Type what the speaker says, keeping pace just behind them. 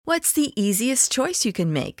What's the easiest choice you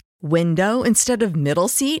can make? Window instead of middle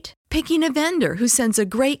seat? Picking a vendor who sends a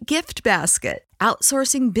great gift basket?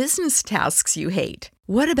 Outsourcing business tasks you hate?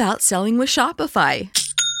 What about selling with Shopify?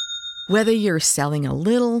 Whether you're selling a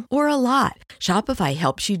little or a lot, Shopify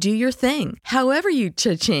helps you do your thing, however you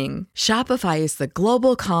cha-ching. Shopify is the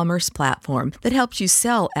global commerce platform that helps you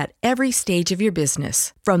sell at every stage of your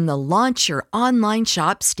business. From the launch your online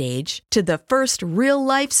shop stage to the first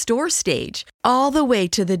real-life store stage, all the way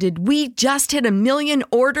to the did we just hit a million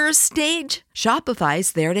orders stage.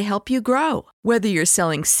 Shopify's there to help you grow. Whether you're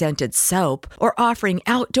selling scented soap or offering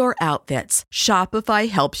outdoor outfits, Shopify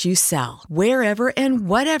helps you sell. Wherever and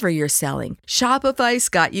whatever you're selling, Shopify's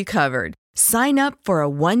got you covered. Sign up for a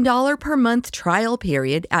 $1 per month trial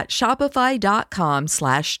period at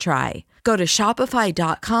shopify.com/try. Go to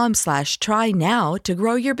shopify.com/try now to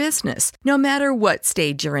grow your business, no matter what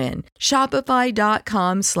stage you're in.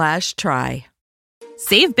 Shopify.com/try.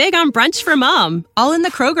 Save big on brunch for mom, all in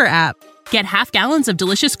the Kroger app. Get half gallons of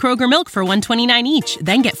delicious Kroger milk for $1.29 each.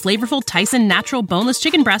 Then get flavorful Tyson natural boneless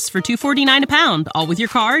chicken breasts for $2.49 a pound, all with your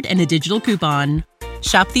card and a digital coupon.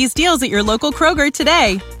 Shop these deals at your local Kroger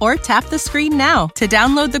today, or tap the screen now to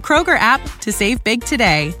download the Kroger app to save big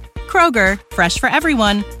today. Kroger, fresh for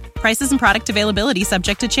everyone. Prices and product availability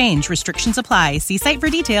subject to change. Restrictions apply. See site for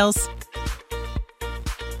details.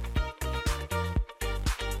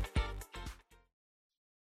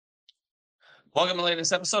 Welcome to the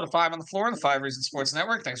latest episode of 5 on the Floor on the 5 Reasons Sports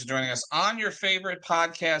Network. Thanks for joining us on your favorite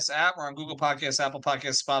podcast app. We're on Google Podcasts, Apple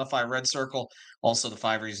Podcasts, Spotify, Red Circle, also the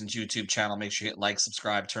 5 Reasons YouTube channel. Make sure you hit like,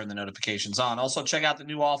 subscribe, turn the notifications on. Also, check out the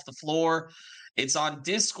new Off the Floor. It's on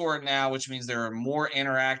Discord now, which means there are more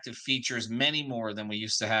interactive features, many more than we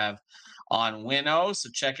used to have on Winnow. So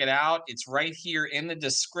check it out. It's right here in the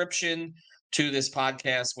description to this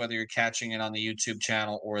podcast, whether you're catching it on the YouTube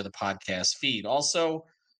channel or the podcast feed. Also,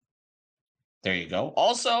 there you go.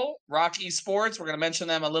 Also, Rock Esports, we're going to mention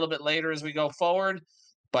them a little bit later as we go forward.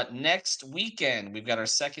 But next weekend, we've got our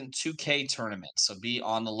second 2K tournament. So be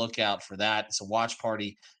on the lookout for that. It's a watch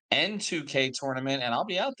party and 2K tournament. And I'll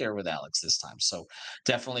be out there with Alex this time. So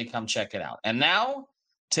definitely come check it out. And now,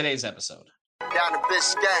 today's episode. Down to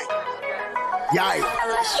Biscayne. Yikes.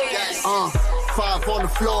 5 on the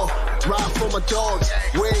floor. Ride for my dogs.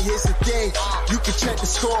 Where here's the thing. You can check the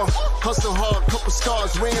score. Hustle hard, couple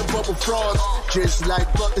scars, ran bubble frogs. Just like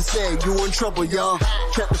Butler said, you in trouble, y'all.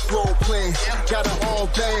 Kept the floor playing. Got it all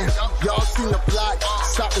banned. Y'all seen the block.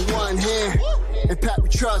 Stop with one hand. And Pat we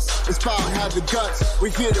trust. It's power, have the guts.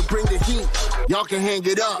 We're here to bring the heat. Y'all can hang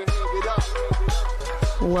it up.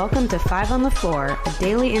 Welcome to 5 on the Floor, a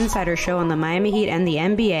daily insider show on the Miami Heat and the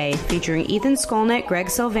NBA, featuring Ethan Skolnick, Greg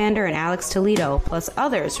Sylvander, and Alex Toledo, plus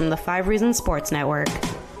others from the 5 Reasons Sports Network. All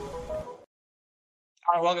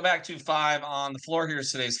right, welcome back to 5 on the Floor.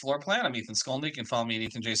 Here's today's floor plan. I'm Ethan Skolnick. You can follow me at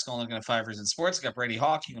Ethan J. Skolnick at 5 Reasons Sports. I got Brady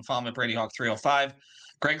Hawk. You can follow me at Brady Hawk 305.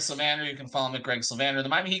 Greg Sylvander. You can follow me at Greg Sylvander. The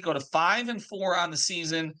Miami Heat go to 5-4 on the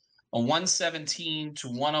season. A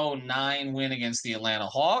 117-109 win against the Atlanta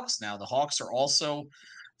Hawks. Now, the Hawks are also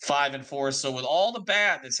 5-4. So with all the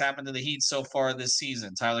bad that's happened to the Heat so far this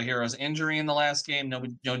season, Tyler Hero's injury in the last game,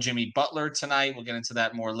 no Jimmy Butler tonight. We'll get into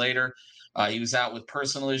that more later. He was out with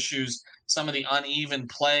personal issues. Some of the uneven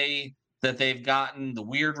play that they've gotten, the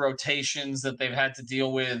weird rotations that they've had to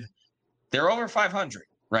deal with. They're over 500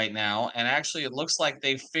 right now. And actually, it looks like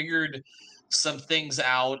they've figured some things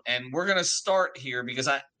out. And we're going to start here because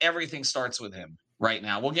everything starts with him right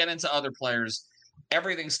now. We'll get into other players.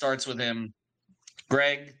 Everything starts with him.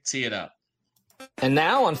 Greg, tee it up. And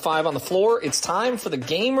now on 5 on the Floor, it's time for the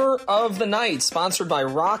Gamer of the Night, sponsored by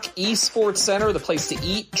Rock Esports Center, the place to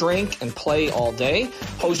eat, drink, and play all day.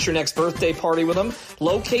 Host your next birthday party with them.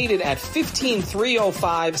 Located at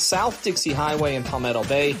 15305 South Dixie Highway in Palmetto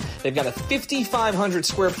Bay. They've got a 5,500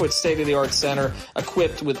 square foot state-of-the-art center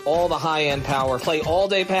equipped with all the high-end power. Play all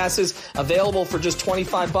day passes available for just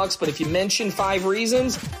 $25, but if you mention 5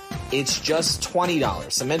 Reasons, it's just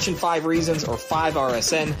 $20. So mention 5 Reasons or 5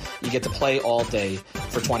 RSN. You get to play all day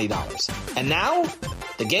for $20. And now,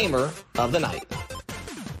 the Gamer of the Night.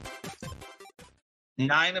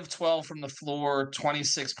 9 of 12 from the floor,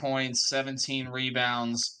 26 points, 17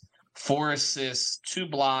 rebounds, 4 assists, 2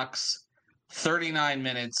 blocks, 39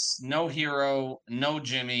 minutes, no Hero, no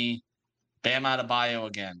Jimmy, Bam Adebayo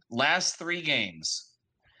again. Last 3 games,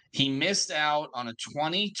 he missed out on a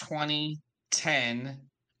 20-20-10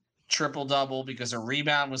 triple-double because a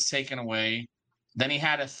rebound was taken away. Then he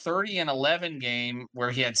had a 30-11 game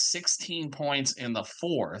where he had 16 points in the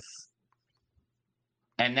fourth.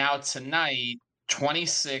 And now tonight,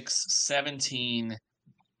 26, 17,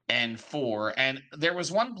 and 4. And there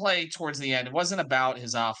was one play towards the end. It wasn't about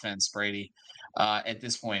his offense, Brady, at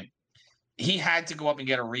this point. He had to go up and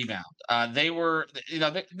get a rebound.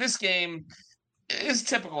 This game is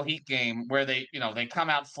typical Heat game where they come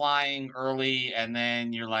out flying early, and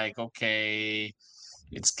then you're like, okay,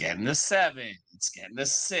 it's getting to 7, it's getting to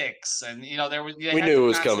 6, and we knew it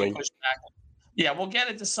was coming. Push back. Yeah, we'll get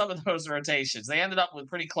into some of those rotations. They ended up with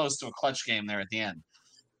pretty close to a clutch game there at the end.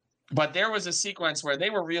 But there was a sequence where they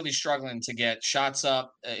were really struggling to get shots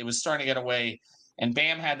up. It was starting to get away. And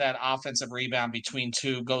Bam had that offensive rebound between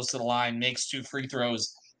two, goes to the line, makes 2 free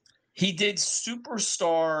throws. He did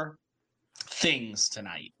superstar things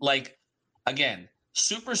tonight. Like, again,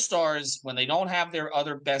 superstars, when they don't have their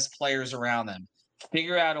other best players around them,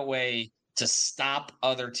 figure out a way to stop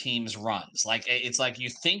other teams' runs. Like, it's like you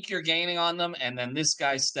think you're gaining on them, and then this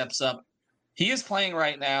guy steps up. He is playing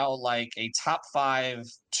right now like a top 5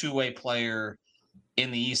 two-way player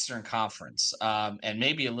in the Eastern Conference, and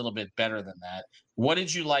maybe a little bit better than that. What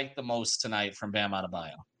did you like the most tonight from Bam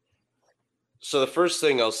Adebayo? So the first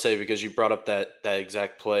thing I'll say, because you brought up that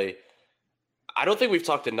exact play, I don't think we've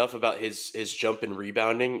talked enough about his jump and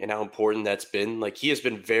rebounding and how important that's been. Like, he has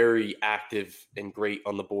been very active and great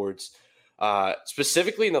on the boards,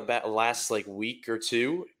 specifically in the last week or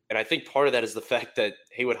two. And I think part of that is the fact that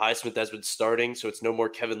Haywood Highsmith has been starting, so it's no more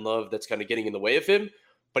Kevin Love that's kind of getting in the way of him.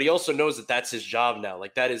 But he also knows that that's his job now.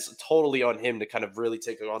 Like, that is totally on him to kind of really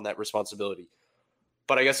take on that responsibility.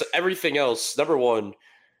 But I guess everything else, number one,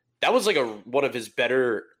 that was one of his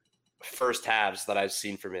better first halves that I've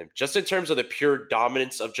seen from him, just in terms of the pure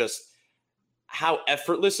dominance of just how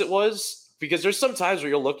effortless it was. Because there's some times where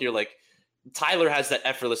you'll look, you're like, Tyler has that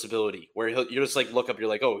effortless ability where you just look up, you're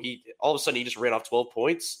like, oh, he all of a sudden he just ran off 12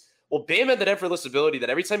 points. Well, Bam had that effortless ability that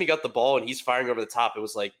every time he got the ball and he's firing over the top, it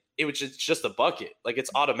was just a bucket. Like, it's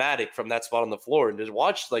automatic from that spot on the floor. And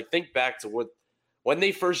just think back to when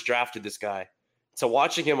they first drafted this guy, to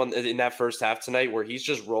watching him in that first half tonight where he's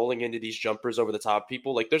just rolling into these jumpers over the top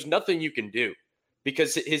people. Like, there's nothing you can do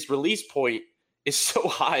because his release point is so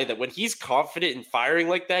high that when he's confident in firing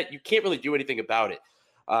like that, you can't really do anything about it.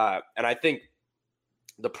 And I think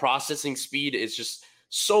the processing speed is just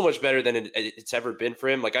so much better than it's ever been for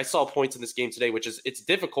him. Like, I saw points in this game today, it's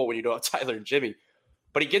difficult when you don't have Tyler and Jimmy,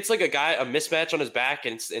 but he gets a mismatch on his back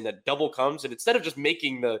and a double comes. And instead of just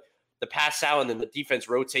making the pass out and then the defense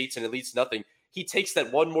rotates and it leads to nothing, he takes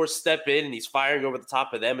that one more step in and he's firing over the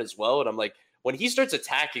top of them as well. And I'm like, when he starts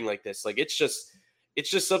attacking like this, it's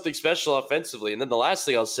just something special offensively. And then the last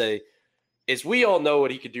thing I'll say is we all know what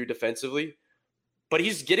he could do defensively, but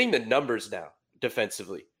he's getting the numbers now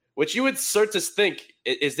defensively, which you would start to think,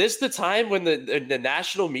 is this the time when the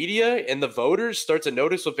national media and the voters start to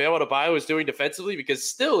notice what Bam Adebayo is doing defensively? Because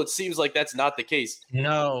still, it seems like that's not the case.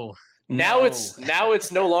 No. Now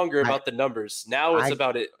it's no longer about the numbers. Now it's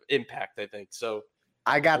about impact, I think. So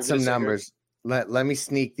I got some numbers. Let me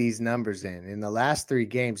sneak these numbers in. In the last 3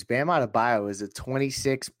 games, Bam Adebayo is a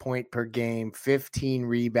 26 point per game, 15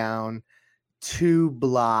 rebound,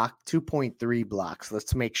 2.3 blocks.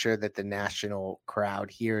 Let's make sure that the national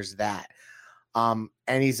crowd hears that. And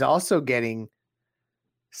he's also getting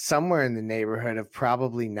somewhere in the neighborhood of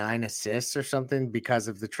probably 9 assists or something because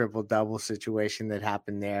of the triple-double situation that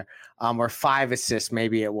happened there. Or 5 assists,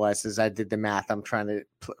 maybe it was, as I did the math. I'm trying to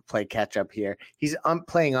play catch-up here. He's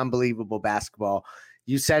playing unbelievable basketball.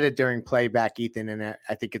 You said it during playback, Ethan, and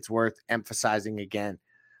I think it's worth emphasizing again.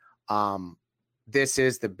 This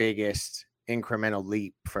is the biggest incremental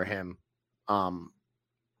leap for him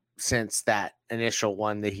since that initial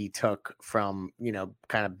one that he took from,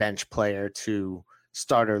 kind of bench player to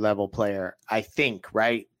starter level player, I think,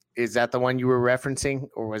 right? Is that the one you were referencing,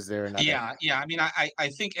 or was there another? Yeah. I mean, I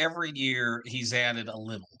think every year he's added a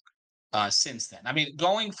little since then. I mean,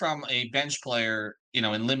 going from a bench player, in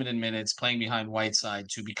limited minutes, playing behind Whiteside,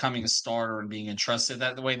 to becoming a starter and being entrusted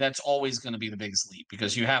that way, that's always going to be the biggest leap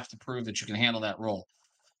because you have to prove that you can handle that role.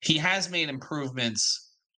 He has made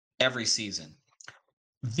improvements every season.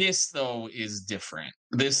 This, though, is different.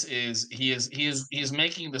 He is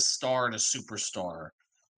making the star to superstar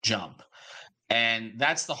jump. And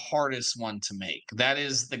that's the hardest one to make. That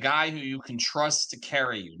is the guy who you can trust to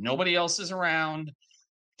carry you. Nobody else is around.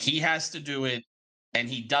 He has to do it, and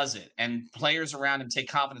he does it. And players around him take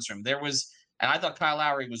confidence from him. And I thought Kyle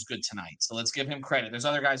Lowry was good tonight, so let's give him credit. There's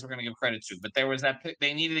other guys we're going to give credit to, but there was that pick.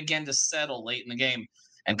 They needed again to settle late in the game.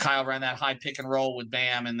 And Kyle ran that high pick and roll with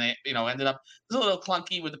Bam, and they, ended up, it was a little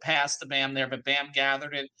clunky with the pass to Bam there, but Bam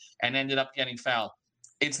gathered it and ended up getting fouled.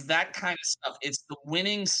 It's that kind of stuff. It's the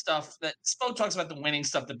winning stuff that Spo talks about, the winning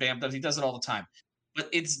stuff that Bam does. He does it all the time. But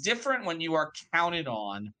it's different when you are counted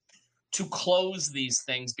on to close these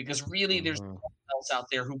things because really there's no one else out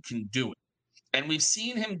there who can do it. And we've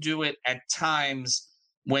seen him do it at times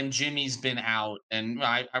when Jimmy's been out. And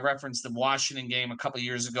I referenced the Washington game a couple of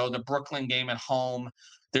years ago, the Brooklyn game at home.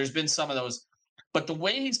 There's been some of those. But the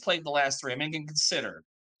way he's played the last three, I mean, you can consider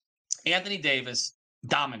Anthony Davis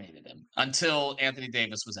dominated him until Anthony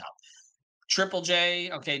Davis was out. Triple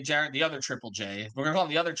J, okay, Jared, the other Triple J. We're going to call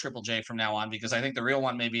him the other Triple J from now on because I think the real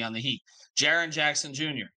one may be on the Heat. Jaren Jackson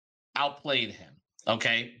Jr. outplayed him,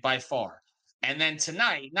 okay, by far. And then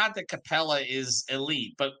tonight, not that Capella is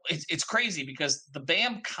elite, but it's crazy because the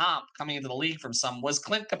Bam comp coming into the league from some was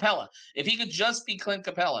Clint Capella. If he could just be Clint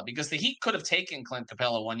Capella, because the Heat could have taken Clint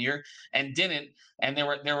Capella one year and didn't, and they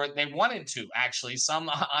wanted to actually. Some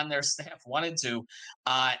on their staff wanted to,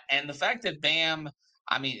 and the fact that Bam,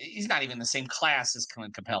 I mean, he's not even in the same class as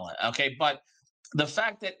Clint Capella, okay, but the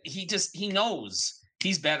fact that he knows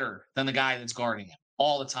he's better than the guy that's guarding him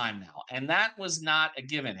all the time now. And that was not a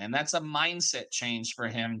given. And that's a mindset change for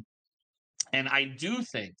him. And I do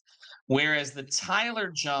think, whereas the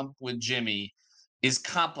Tyler jump with Jimmy is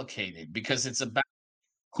complicated because it's about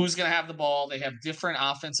who's going to have the ball. They have different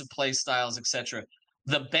offensive play styles, etc.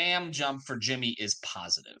 The Bam jump for Jimmy is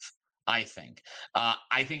positive, I think.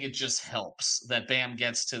 I think it just helps that Bam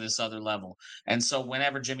gets to this other level. And so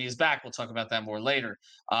whenever Jimmy is back, we'll talk about that more later.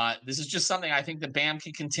 This is just something I think that Bam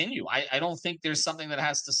can continue. I don't think there's something that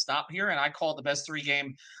has to stop here. And I call it the best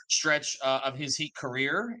 3-game stretch of his Heat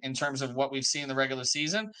career in terms of what we've seen in the regular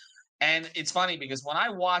season. And it's funny because when I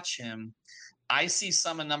watch him, I see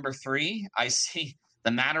some of number 3. I see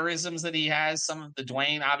the mannerisms that he has, some of the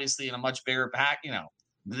Dwayne, obviously in a much bigger pack. You know,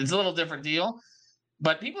 it's a little different deal.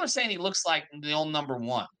 But people are saying he looks like the old number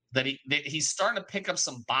 1, that he's starting to pick up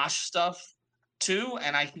some Bosch stuff too.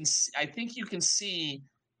 And I think you can see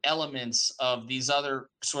elements of these other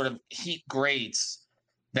sort of Heat greats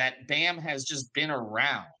that Bam has just been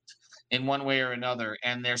around in one way or another.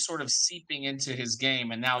 And they're sort of seeping into his game.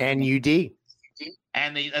 And now UD.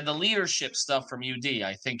 And the leadership stuff from UD,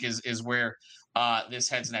 I think is where this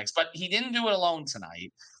heads next. But he didn't do it alone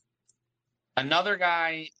tonight. Another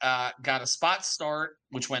guy got a spot start,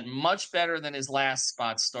 which went much better than his last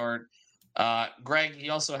spot start. Greg, he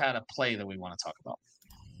also had a play that we want to talk about.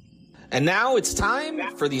 And now it's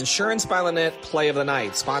time for the Insurance by Lynette Play of the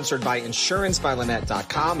Night, sponsored by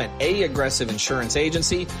InsuranceByLynette.com, an A-aggressive insurance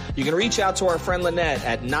agency. You can reach out to our friend Lynette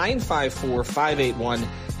at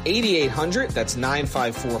 954-581-8800. That's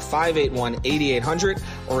 954-581-8800,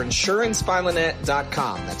 or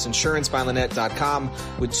InsuranceByLynette.com. That's InsuranceByLynette.com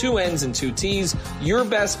with 2 N's and 2 T's. Your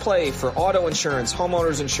best play for auto insurance,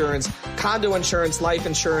 homeowners insurance, condo insurance, life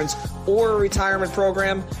insurance, or a retirement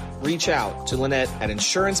program. Reach out to Lynette at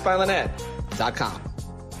InsuranceByLynette.com.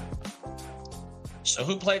 So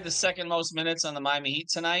who played the second most minutes on the Miami Heat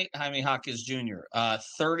tonight? Jaime Jaquez Jr.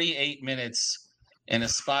 38 minutes in a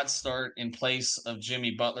spot start in place of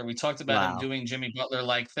Jimmy Butler. We talked about him doing Jimmy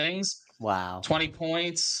Butler-like things. Wow. 20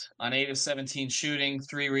 points on 8 of 17 shooting,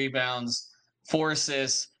 3 rebounds, 4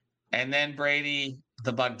 assists, and then Brady,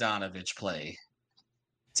 the Bogdanovich play.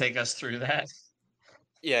 Take us through that.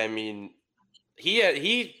 Yeah, I mean,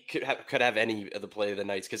 he could have any of the play of the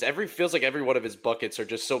nights because feels like every one of his buckets are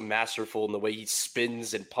just so masterful in the way he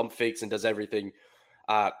spins and pump fakes and does everything.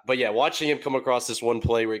 But yeah, watching him come across this one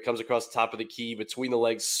play where he comes across the top of the key between the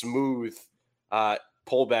legs, smooth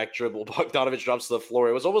pullback dribble, Bogdanovich drops to the floor.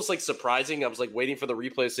 It was almost like surprising. I was like waiting for the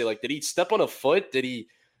replay to say, like, did he step on a foot? Did he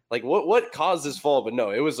what caused this fall? But no,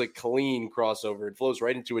 it was a clean crossover. It flows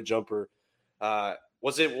right into a jumper.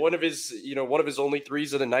 Was it one of his only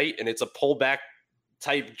threes of the night? And it's a pullback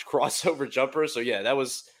type crossover jumper. So yeah, that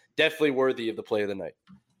was definitely worthy of the play of the night.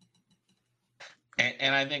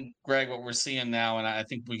 And I think, Greg, what we're seeing now, and I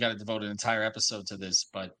think we got to devote an entire episode to this,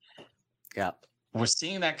 but yeah, we're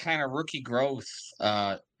seeing that kind of rookie growth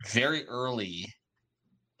very early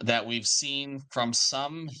that we've seen from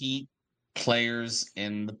some Heat players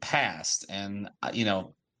in the past. And,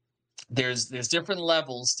 there's different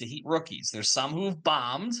levels to Heat rookies. There's some who've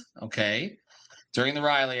bombed, okay, during the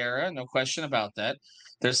Riley era, no question about that.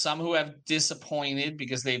 There's some who have disappointed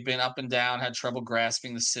because they've been up and down, had trouble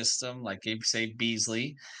grasping the system, like say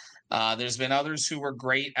Beasley. There's been others who were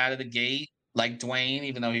great out of the gate, like Dwayne,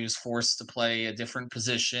 even though he was forced to play a different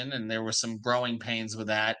position, and there were some growing pains with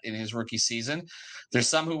that in his rookie season. There's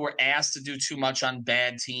some who were asked to do too much on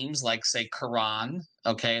bad teams, like, say, Karan,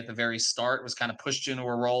 okay, at the very start, was kind of pushed into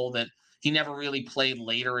a role that he never really played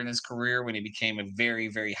later in his career when he became a very,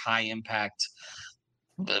 very high-impact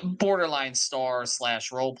borderline star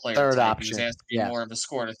 / role player. Third type. option. He was asked to be more of a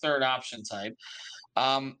scorer, a third option type.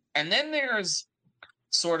 And then there's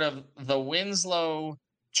sort of the Winslow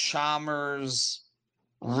Chalmers,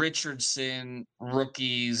 Richardson,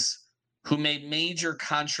 rookies who made major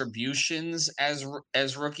contributions as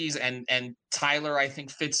rookies, and Tyler, I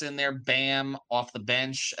think, fits in there. Bam off the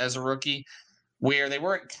bench as a rookie, where they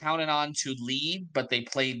weren't counted on to lead, but they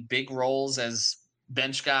played big roles as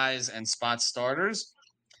bench guys and spot starters.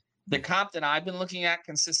 The comp that I've been looking at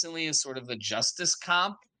consistently is sort of the Justice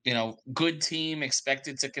comp. Good team,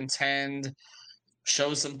 expected to contend,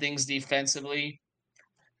 show some things defensively.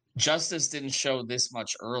 Justice didn't show this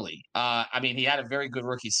much early. He had a very good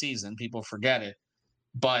rookie season. People forget it.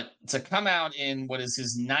 But to come out in what is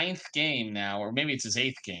his 9th game now, or maybe it's his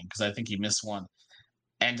 8th game, because I think he missed one,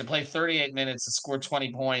 and to play 38 minutes, to score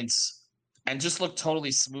 20 points, and just look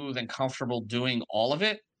totally smooth and comfortable doing all of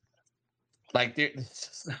it. Like,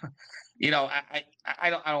 I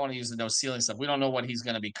don't want to use the no ceiling stuff. We don't know what he's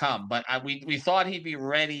going to become, but we thought he'd be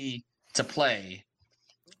ready to play.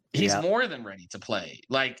 He's more than ready to play.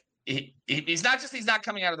 Like, he's not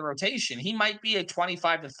coming out of the rotation. He might be a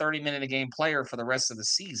 25 to 30 minute a game player for the rest of the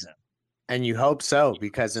season. And you hope so,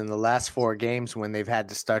 because in the last 4 games, when they've had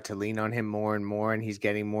to start to lean on him more and more, and he's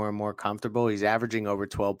getting more and more comfortable, he's averaging over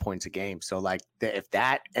 12 points a game. So, like, if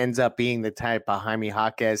that ends up being the type of Jaime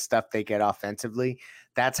Jaquez stuff they get offensively,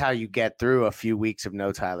 that's how you get through a few weeks of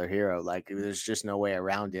no Tyler Hero. Like, there's just no way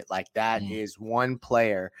around it. Like, that is one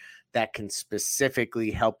player that can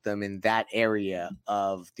specifically help them in that area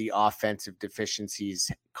of the offensive deficiencies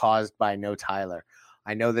caused by no Tyler.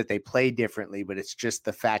 I know that they play differently, but it's just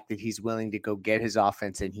the fact that he's willing to go get his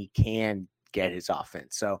offense, and he can get his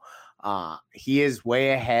offense. So he is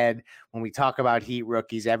way ahead. When we talk about Heat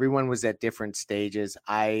rookies, everyone was at different stages.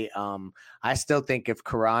 I still think if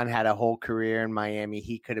Karan had a whole career in Miami,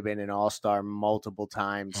 he could have been an all-star multiple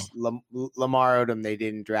times. Lamar Odom, they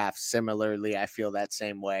didn't draft similarly. I feel that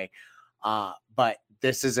same way. But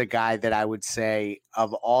this is a guy that I would say,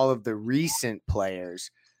 of all of the recent players,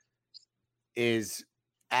 is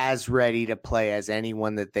as ready to play as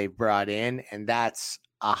anyone that they've brought in. And that's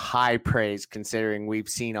a high praise, considering we've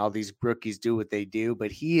seen all these rookies do what they do,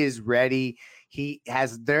 but he is ready.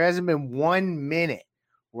 There hasn't been 1 minute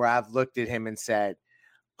where I've looked at him and said,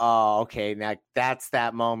 oh, okay, now that's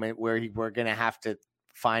that moment where we're going to have to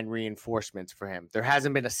find reinforcements for him. There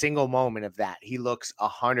hasn't been a single moment of that. He looks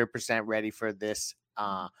 100% ready for this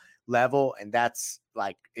level. And that's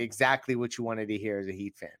like exactly what you wanted to hear as a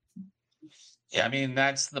Heat fan. Yeah,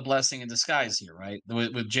 that's the blessing in disguise here, right?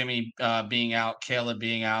 With Jimmy being out, Caleb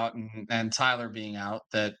being out, and Tyler being out,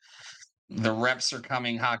 that the reps are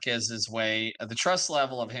coming Jaquez's way. The trust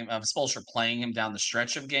level of Spoelstra playing him down the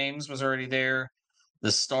stretch of games was already there.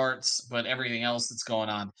 The starts, but everything else that's going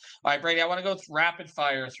on. All right, Brady, I want to go rapid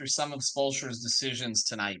fire through some of Spoelstra's decisions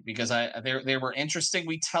tonight, because they were interesting.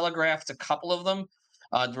 We telegraphed a couple of them,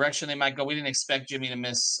 direction they might go. We didn't expect Jimmy to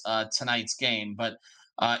miss tonight's game, but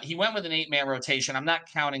he went with an 8-man rotation. I'm not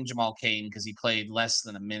counting Jamal Cain because he played less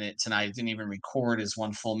than a minute tonight. He didn't even record his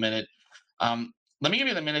 1 full minute. Let me give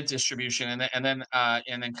you the minute distribution and then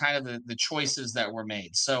kind of the choices that were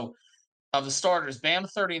made. So, of the starters, Bam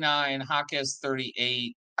 39, Jaquez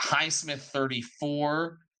 38, Highsmith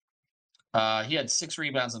 34. He had 6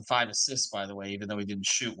 rebounds and 5 assists, by the way, even though he didn't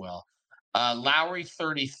shoot well. Lowry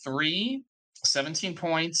 33, 17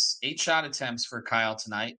 points, 8 shot attempts for Kyle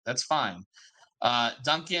tonight. That's fine.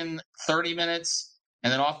 Duncan 30 minutes,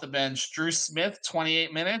 and then off the bench, Drew Smith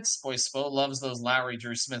 28 minutes. Boy, Spo loves those Lowry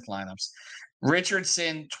Drew Smith lineups.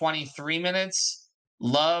 Richardson 23 minutes.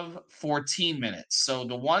 Love 14 minutes. So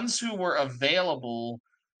the ones who were available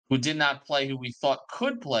who did not play, who we thought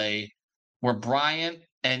could play, were Bryant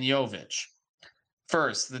and Jovic.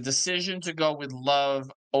 First, the decision to go with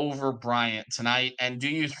Love over Bryant tonight, and do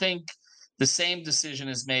you think the same decision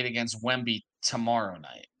is made against Wemby tomorrow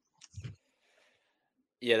night?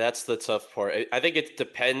 Yeah, that's the tough part. I think it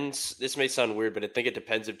depends. This may sound weird, but I think it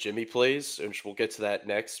depends if Jimmy plays, and we'll get to that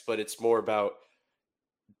next. But it's more about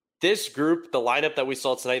this group, the lineup that we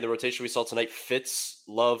saw tonight, the rotation we saw tonight fits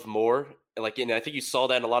Love more. And I think you saw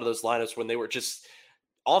that in a lot of those lineups when they were just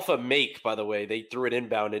off a make, by the way. They threw it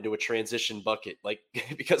inbound into a transition bucket,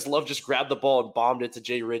 because Love just grabbed the ball and bombed it to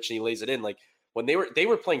Jay Rich and he lays it in. When they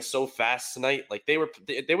were playing so fast tonight,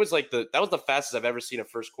 that was the fastest I've ever seen a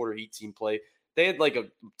first quarter Heat team play. They had a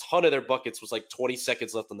ton of their buckets was 20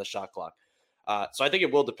 seconds left on the shot clock. So I think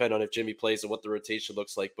it will depend on if Jimmy plays and what the rotation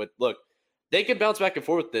looks like. But look, they can bounce back and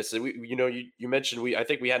forth with this. And you mentioned I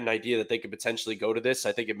think we had an idea that they could potentially go to this.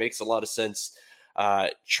 I think it makes a lot of sense.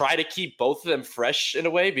 Try to keep both of them fresh in a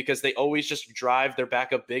way, because they always just drive their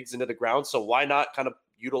backup bigs into the ground. So why not kind of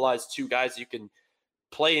utilize 2 guys you can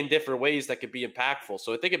play in different ways that could be impactful?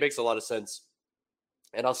 So I think it makes a lot of sense.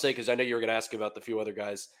 And I'll say, because I know you were going to ask about the few other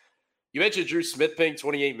guys. You mentioned Drew Smith playing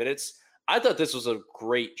 28 minutes. I thought this was a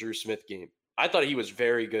great Drew Smith game. I thought he was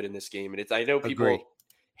very good in this game. And I know people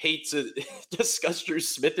hate to discuss Drew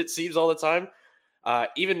Smith, it seems, all the time.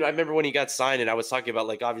 Even I remember when he got signed and I was talking about,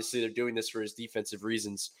 like, obviously they're doing this for his defensive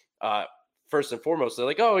reasons. First and foremost, they're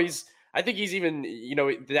like, oh, I think he's even,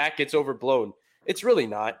 that gets overblown. It's really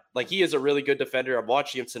not. Like, he is a really good defender. I'm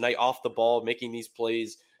watching him tonight off the ball, making these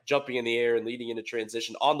plays, jumping in the air and leading into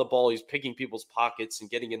transition. On the ball, he's picking people's pockets and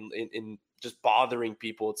getting in just bothering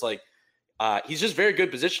people. It's like, he's just very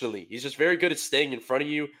good positionally. He's just very good at staying in front of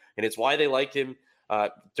you, and it's why they like him.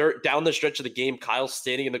 Down the stretch of the game, Kyle's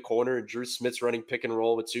standing in the corner and Drew Smith's running pick and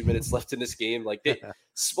roll with 2 minutes left in this game. Like,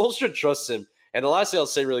 Spoelstra trusts him. And the last thing I'll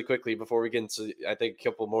say really quickly before we get into, I think, a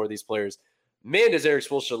couple more of these players, man, does Erik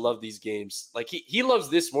Spoelstra love these games. Like, he loves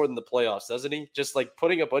this more than the playoffs, doesn't he? Just like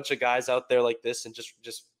putting a bunch of guys out there like this and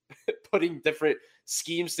just putting different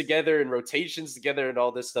schemes together and rotations together and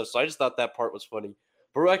all this stuff. So I just thought that part was funny.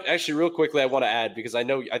 But actually, real quickly, I want to add, because I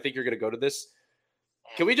think you're going to go to this.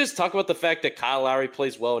 Can we just talk about the fact that Kyle Lowry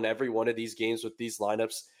plays well in every one of these games with these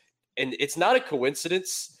lineups? And it's not a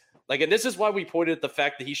coincidence. Like, and this is why we pointed at the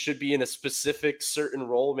fact that he should be in a specific certain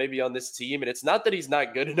role maybe on this team. And it's not that he's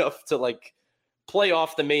not good enough to, like, play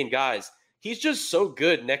off the main guys. He's just so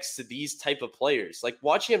good next to these type of players. Like,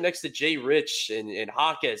 watching him next to Jay Rich and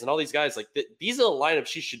Jaquez and all these guys, like, these are the lineups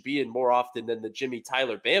he should be in more often than the Jimmy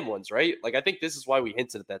Tyler Bam ones, right? Like, I think this is why we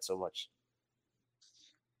hinted at that so much.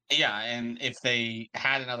 Yeah, and if they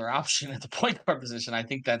had another option at the point guard position, I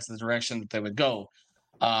think that's the direction that they would go.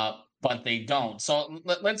 But they don't. So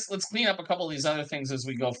let's clean up a couple of these other things as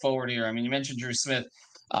we go forward here. I mean, you mentioned Drew Smith,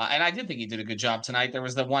 and I did think he did a good job tonight. There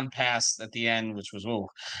was the one pass at the end, which was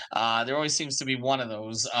there always seems to be one of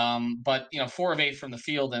those. But 4 of 8 from the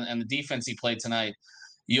field and the defense he played tonight,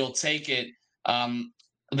 you'll take it.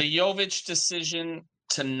 The Jovic decision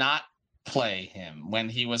to not play him when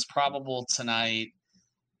he was probable tonight.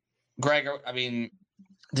 Greg, I mean,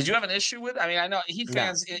 did you have an issue with it? I mean, I know Heat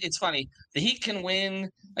fans, it's funny. The Heat can win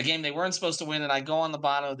a game they weren't supposed to win, and I go on the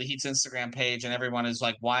bottom of the Heat's Instagram page, and everyone is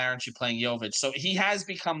like, why aren't you playing Jovic? So he has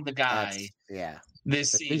become the guy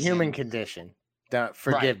this season. The human condition. Don't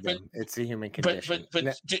forgive them. It's a human condition.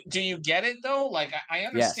 But do you get it, though? Like, I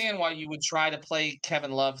understand why you would try to play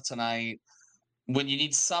Kevin Love tonight when you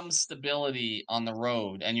need some stability on the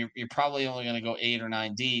road, and you're probably only going to go 8 or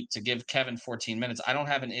 9 deep to give Kevin 14 minutes. I don't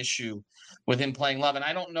have an issue with him playing Love, and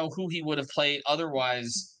I don't know who he would have played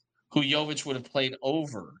otherwise, who Jovic would have played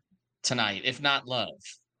over tonight, if not Love.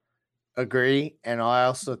 Agree, and I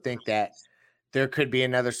also think that there could be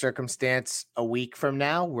another circumstance a week from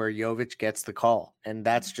now where Jovic gets the call, and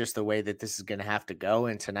that's just the way that this is going to have to go,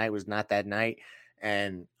 and tonight was not that night.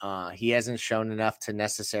 And he hasn't shown enough to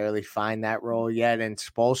necessarily find that role yet. And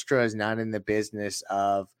Spoelstra is not in the business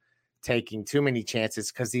of taking too many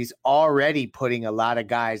chances because he's already putting a lot of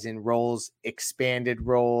guys in roles, expanded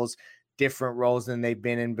roles, different roles than they've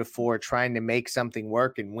been in before, trying to make something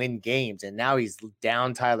work and win games. And now he's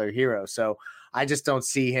down Tyler Hero. So I just don't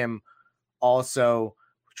see him also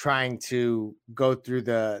trying to go through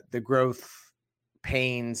the growth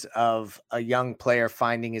pains of a young player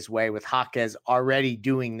finding his way with Jaquez already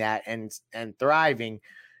doing that and thriving.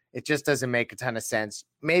 It just doesn't make a ton of sense.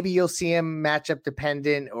 Maybe you'll see him matchup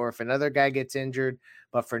dependent or if another guy gets injured.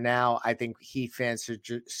 But for now, I think Heat fans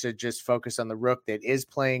should just focus on the rook that is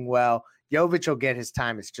playing well. Jovic will get his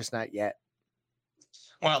time. It's just not yet.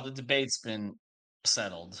 Well, the debate's been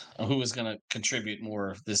settled. Who is going to contribute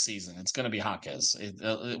more this season? It's going to be Jaquez.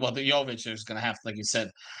 The Jovic is going to have, like you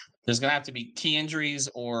said, there's going to have to be key injuries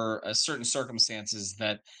or certain circumstances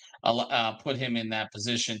that put him in that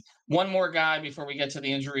position. One more guy before we get to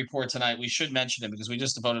the injury report tonight. We should mention him because we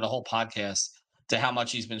just devoted a whole podcast to how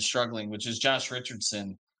much he's been struggling, which is Josh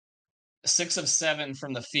Richardson. 6 of 7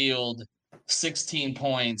 from the field, 16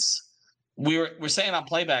 points. We're saying on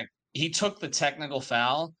playback, he took the technical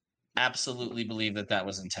foul. Absolutely believe that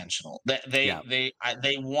was intentional. They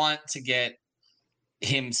want to get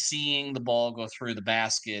him seeing the ball go through the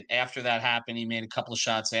basket. After that happened, he made a couple of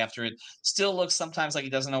shots after it. Still looks sometimes like he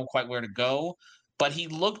doesn't know quite where to go, but he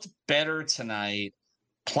looked better tonight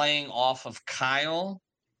playing off of Kyle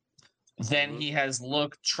than he has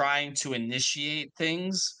looked trying to initiate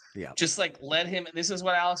things. Yeah. Just like let him, this is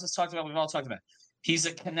what Alex has talked about. We've all talked about. He's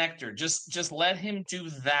a connector. Just let him do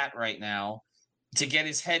that right now to get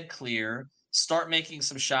his head clear, start making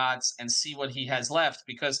some shots and see what he has left.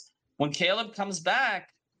 Because when Caleb comes back,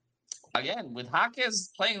 again, with Jaquez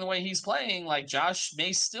playing the way he's playing, like Josh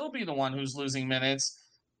may still be the one who's losing minutes.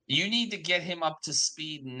 You need to get him up to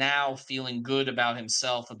speed now, feeling good about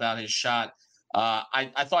himself, about his shot.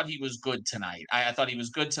 I thought he was good tonight. I thought he was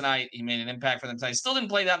good tonight. He made an impact for them tonight. Still didn't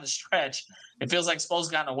play down the stretch. It feels like Spo's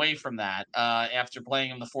gotten away from that after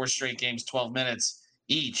playing him the 4 straight games, 12 minutes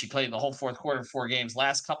each. He played the whole fourth quarter, 4 games.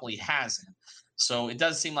 Last couple he hasn't. So it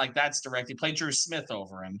does seem like that's direct. He played Drew Smith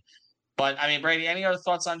over him. But, I mean, Brady, any other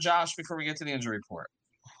thoughts on Josh before we get to the injury report?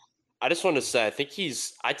 I just wanted to say,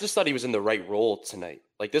 I just thought he was in the right role tonight.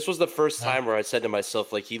 Like, this was the first time where I said to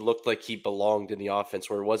myself, like, he looked like he belonged in the offense,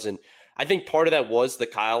 where it wasn't. I think part of that was the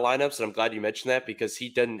Kyle lineups, and I'm glad you mentioned that because he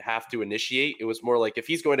didn't have to initiate. It was more like if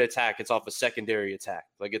he's going to attack, it's off a secondary attack.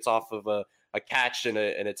 Like, it's off of a catch and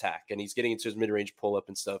an attack, and he's getting into his mid-range pull-up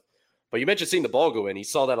and stuff. But you mentioned seeing the ball go in. He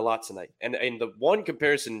saw that a lot tonight. And the one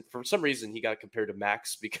comparison, for some reason, he got compared to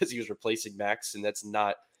Max because he was replacing Max, and that's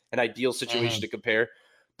not an ideal situation to compare.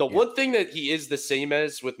 The one thing that he is the same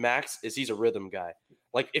as with Max is he's a rhythm guy.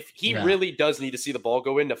 Like, if he really does need to see the ball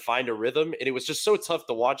go in to find a rhythm, and it was just so tough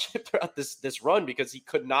to watch him throughout this run because he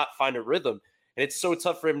could not find a rhythm, and it's so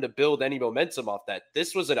tough for him to build any momentum off that.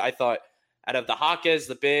 This was I thought, out of the Jaquez,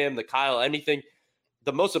 the Bam, the Kyle, anything,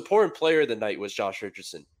 the most important player of the night was Josh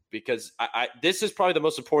Richardson because this is probably the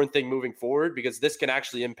most important thing moving forward because this can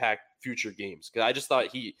actually impact future games. Because I just thought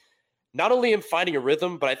he – not only him finding a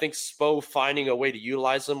rhythm, but I think Spo finding a way to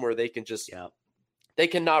utilize him where they can just they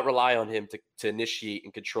cannot rely on him to initiate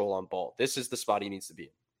and control on ball. This is the spot he needs to be in.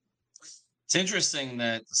 It's interesting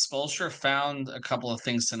that Spoelstra found a couple of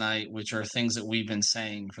things tonight, which are things that we've been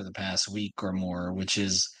saying for the past week or more, which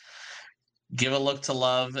is give a look to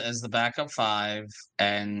Love as the backup 5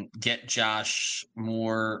 and get Josh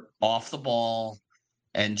more off the ball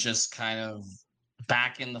and just kind of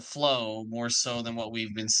back in the flow more so than what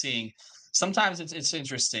we've been seeing. Sometimes it's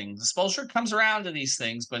interesting. The Spoelstra comes around to these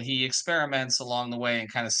things, but he experiments along the way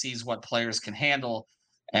and kind of sees what players can handle.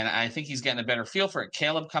 And I think he's getting a better feel for it.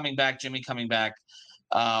 Caleb coming back, Jimmy coming back,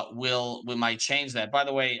 might change that. By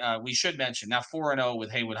the way, we should mention now 4-0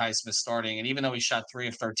 with Haywood Highsmith starting. And even though he shot 3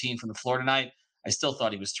 of 13 from the floor tonight, I still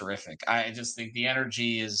thought he was terrific. I just think the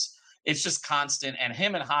energy it's just constant. And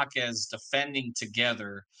him and Jaquez defending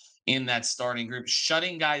together in that starting group,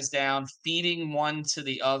 shutting guys down, feeding one to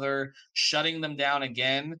the other, shutting them down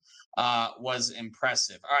again was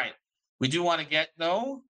impressive. All right. We do want to get,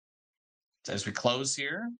 though, as we close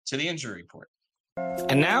here, to the injury report.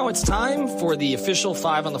 And now it's time for the official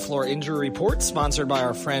 5 on the Floor injury report, sponsored by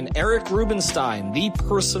our friend Eric Rubenstein, the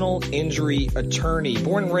personal injury attorney.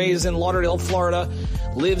 Born and raised in Lauderdale, Florida,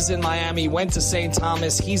 lives in Miami, went to St.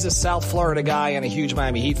 Thomas. He's a South Florida guy and a huge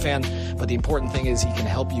Miami Heat fan. But the important thing is he can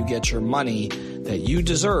help you get your money that you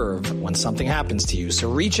deserve when something happens to you.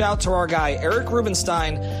 So reach out to our guy, Eric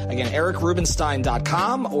Rubenstein. Again,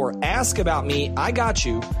 ericrubenstein.com or ask about me. I got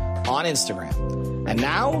you on Instagram. And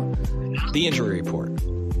now, the injury report.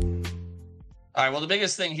 All right, well, the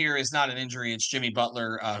biggest thing here is not an injury. It's Jimmy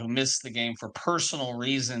Butler, who missed the game for personal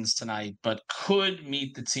reasons tonight, but could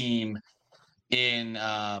meet the team in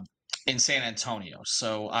San Antonio.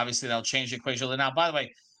 So obviously that'll change the equation. Now, by the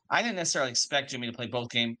way, I didn't necessarily expect Jimmy to play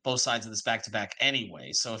both sides of this back-to-back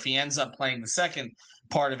anyway. So if he ends up playing the second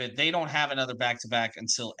part of it, they don't have another back-to-back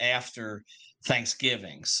until after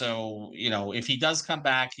Thanksgiving. So, if he does come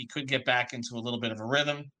back, he could get back into a little bit of a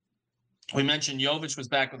rhythm. We mentioned Jovic was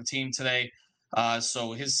back with the team today,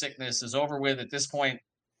 so his sickness is over with at this point.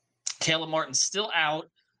 Caleb Martin's still out.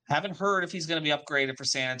 Haven't heard if he's going to be upgraded for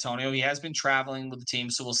San Antonio. He has been traveling with the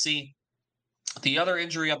team, so we'll see. The other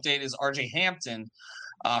injury update is RJ Hampton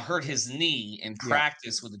hurt his knee in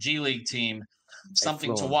practice with the G League team.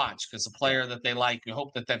 Something to watch because a player that they like. We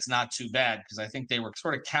hope that that's not too bad because I think they were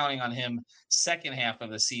sort of counting on him second half of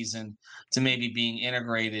the season to maybe being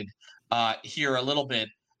integrated here a little bit.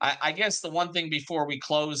 I guess the one thing before we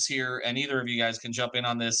close here, and either of you guys can jump in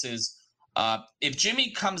on this, is if Jimmy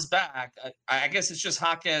comes back, I guess it's just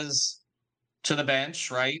Jaquez to the bench,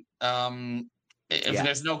 right? If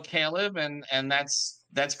there's no Caleb, and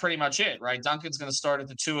that's pretty much it, right? Duncan's going to start at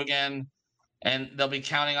the 2 again, and they'll be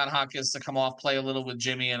counting on Jaquez to come off, play a little with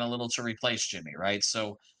Jimmy and a little to replace Jimmy, right?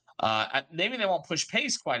 So maybe they won't push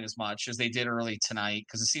pace quite as much as they did early tonight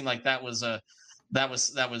because it seemed like that was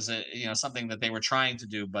something that they were trying to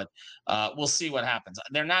do, but we'll see what happens.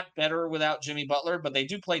 They're not better without Jimmy Butler, but they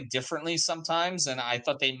do play differently sometimes, and I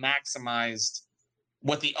thought they maximized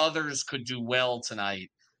what the others could do well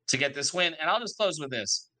tonight to get this win. And I'll just close with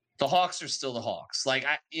this. The Hawks are still the Hawks.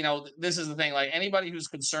 This is the thing. Like, anybody who's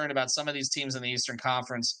concerned about some of these teams in the Eastern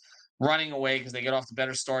Conference running away because they get off to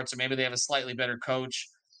better starts or maybe they have a slightly better coach,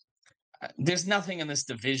 there's nothing in this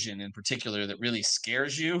division in particular that really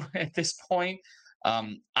scares you at this point.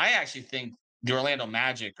 I actually think the Orlando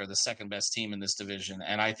Magic are the second best team in this division.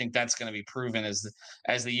 And I think that's going to be proven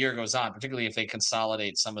as the year goes on, particularly if they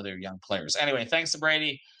consolidate some of their young players. Anyway, thanks to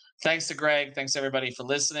Brady. Thanks to Greg. Thanks everybody for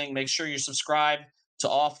listening. Make sure you subscribe to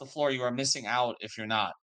Off the Floor. You are missing out if you're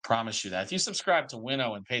not. Promise you that. If you subscribe to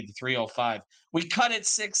Winnow and paid the $3.05, we cut it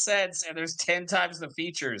 6 cents and there's 10 times the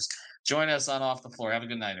features. Join us on Off the Floor. Have a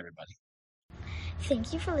good night, everybody.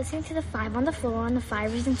 Thank you for listening to the 5 on the Floor on the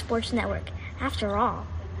 5 Reasons Sports Network. After all,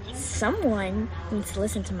 someone needs to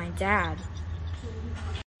listen to my dad.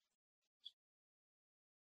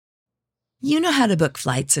 You know how to book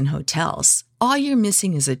flights and hotels. All you're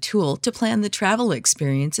missing is a tool to plan the travel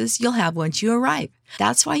experiences you'll have once you arrive.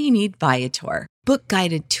 That's why you need Viator. Book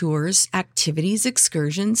guided tours, activities,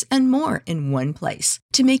 excursions, and more in one place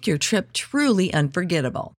to make your trip truly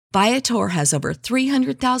unforgettable. Viator has over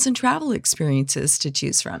 300,000 travel experiences to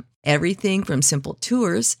choose from. Everything from simple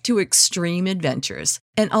tours to extreme adventures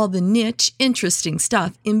and all the niche, interesting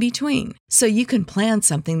stuff in between. So you can plan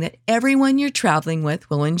something that everyone you're traveling with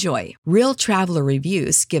will enjoy. Real traveler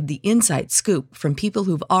reviews give the inside scoop from people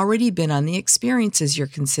who've already been on the experiences you're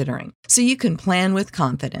considering. So you can plan with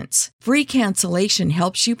confidence. Free cancellation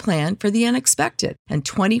helps you plan for the unexpected. And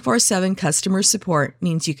 24/7 customer support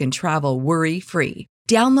means you can travel worry-free.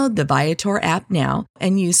 Download the Viator app now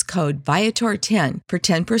and use code Viator10 for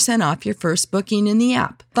 10% off your first booking in the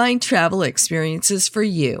app. Find travel experiences for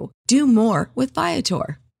you. Do more with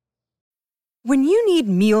Viator. When you need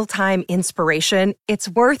mealtime inspiration, it's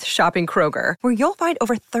worth shopping Kroger, where you'll find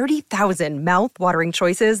over 30,000 mouth-watering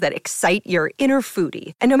choices that excite your inner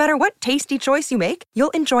foodie. And no matter what tasty choice you make,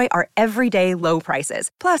 you'll enjoy our everyday low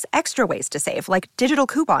prices, plus extra ways to save, like digital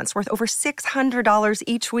coupons worth over $600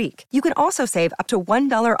 each week. You can also save up to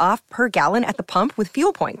 $1 off per gallon at the pump with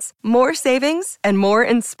fuel points. More savings and more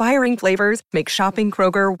inspiring flavors make shopping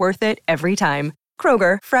Kroger worth it every time.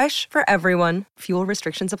 Kroger, fresh for everyone. Fuel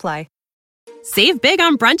restrictions apply. Save big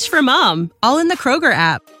on brunch for mom, all in the Kroger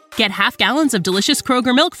app. Get half gallons of delicious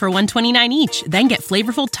Kroger milk for $1.29 each. Then get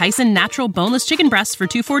flavorful Tyson natural boneless chicken breasts for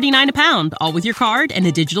 $2.49 a pound, all with your card and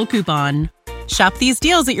a digital coupon. Shop these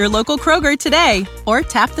deals at your local Kroger today, or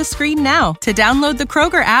tap the screen now to download the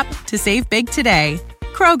Kroger app to save big today.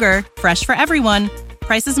 Kroger, fresh for everyone.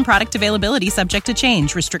 Prices and product availability subject to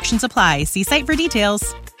change. Restrictions apply. See site for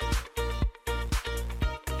details.